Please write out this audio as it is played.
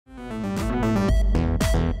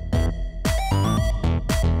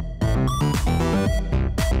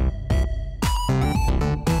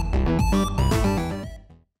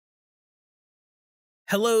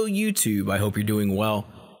Hello YouTube, I hope you're doing well.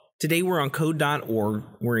 Today we're on code.org,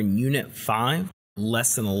 we're in Unit 5,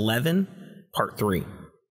 Lesson 11, Part 3.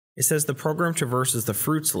 It says the program traverses the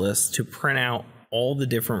fruits list to print out all the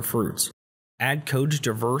different fruits. Add code to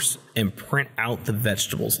traverse and print out the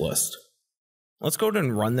vegetables list. Let's go ahead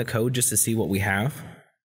and run the code just to see what we have.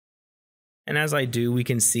 And as I do, we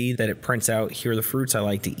can see that it prints out here the fruits I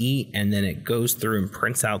like to eat, and then it goes through and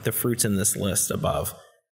prints out the fruits in this list above.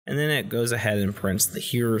 And then it goes ahead and prints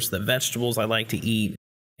here's the vegetables I like to eat,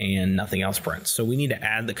 and nothing else prints. So we need to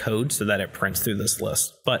add the code so that it prints through this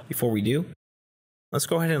list. But before we do, let's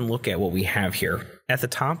go ahead and look at what we have here. At the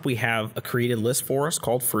top, we have a created list for us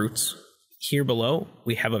called fruits. Here below,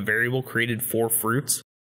 we have a variable created for fruits.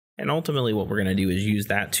 And ultimately what we're going to do is use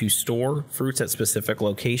that to store fruits at specific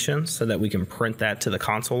locations so that we can print that to the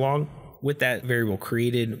console log. With that variable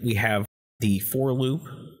created, we have the for loop.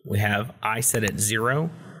 We have I set at 0.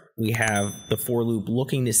 We have the for loop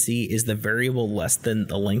looking to see is the variable less than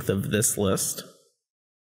the length of this list.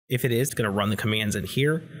 If it is, it's going to run the commands in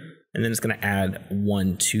here, and then it's going to add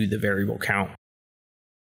 1 to the variable count.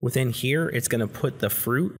 Within here, it's going to put the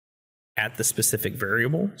fruit at the specific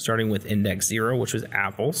variable, starting with index 0, which was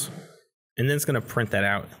apples, and then it's going to print that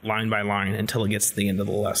out line by line until it gets to the end of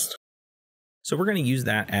the list. So we're going to use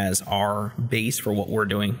that as our base for what we're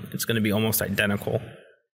doing. It's going to be almost identical.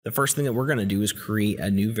 The first thing that we're going to do is create a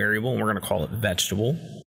new variable, and we're going to call it vegetable.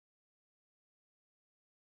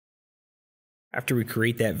 After we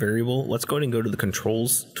create that variable, let's go ahead and go to the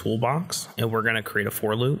controls toolbox, and we're going to create a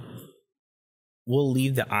for loop. We'll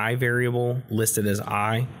leave the I variable listed as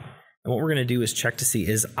I, and what we're going to do is check to see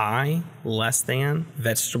is I less than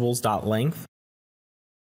vegetables.length.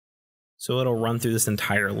 So it'll run through this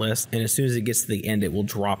entire list, and as soon as it gets to the end, it will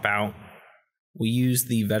drop out. We use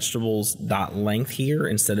the vegetables.length here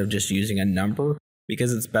instead of just using a number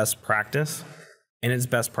because it's best practice. And it's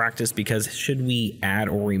best practice because should we add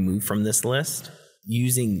or remove from this list,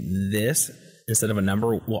 using this instead of a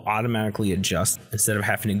number will automatically adjust instead of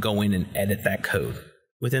having to go in and edit that code.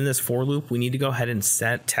 Within this for loop, we need to go ahead and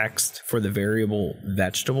set text for the variable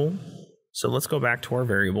vegetable. So let's go back to our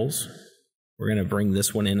variables. We're going to bring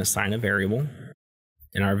this one in, assign a variable,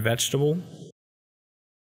 and our vegetable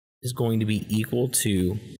is going to be equal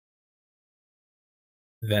to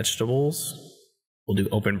vegetables. We'll do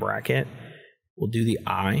open bracket. We'll do the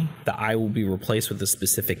I. The I will be replaced with a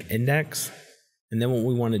specific index. And then what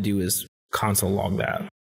we want to do is console log that.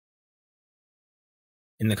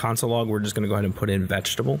 In the console log, we're just going to go ahead and put in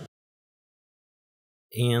vegetable.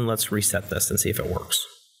 And let's reset this and see if it works.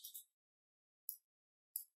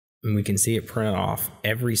 And we can see it printed off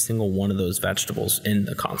every single one of those vegetables in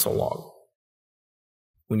the console log.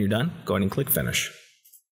 When you're done, go ahead and click Finish.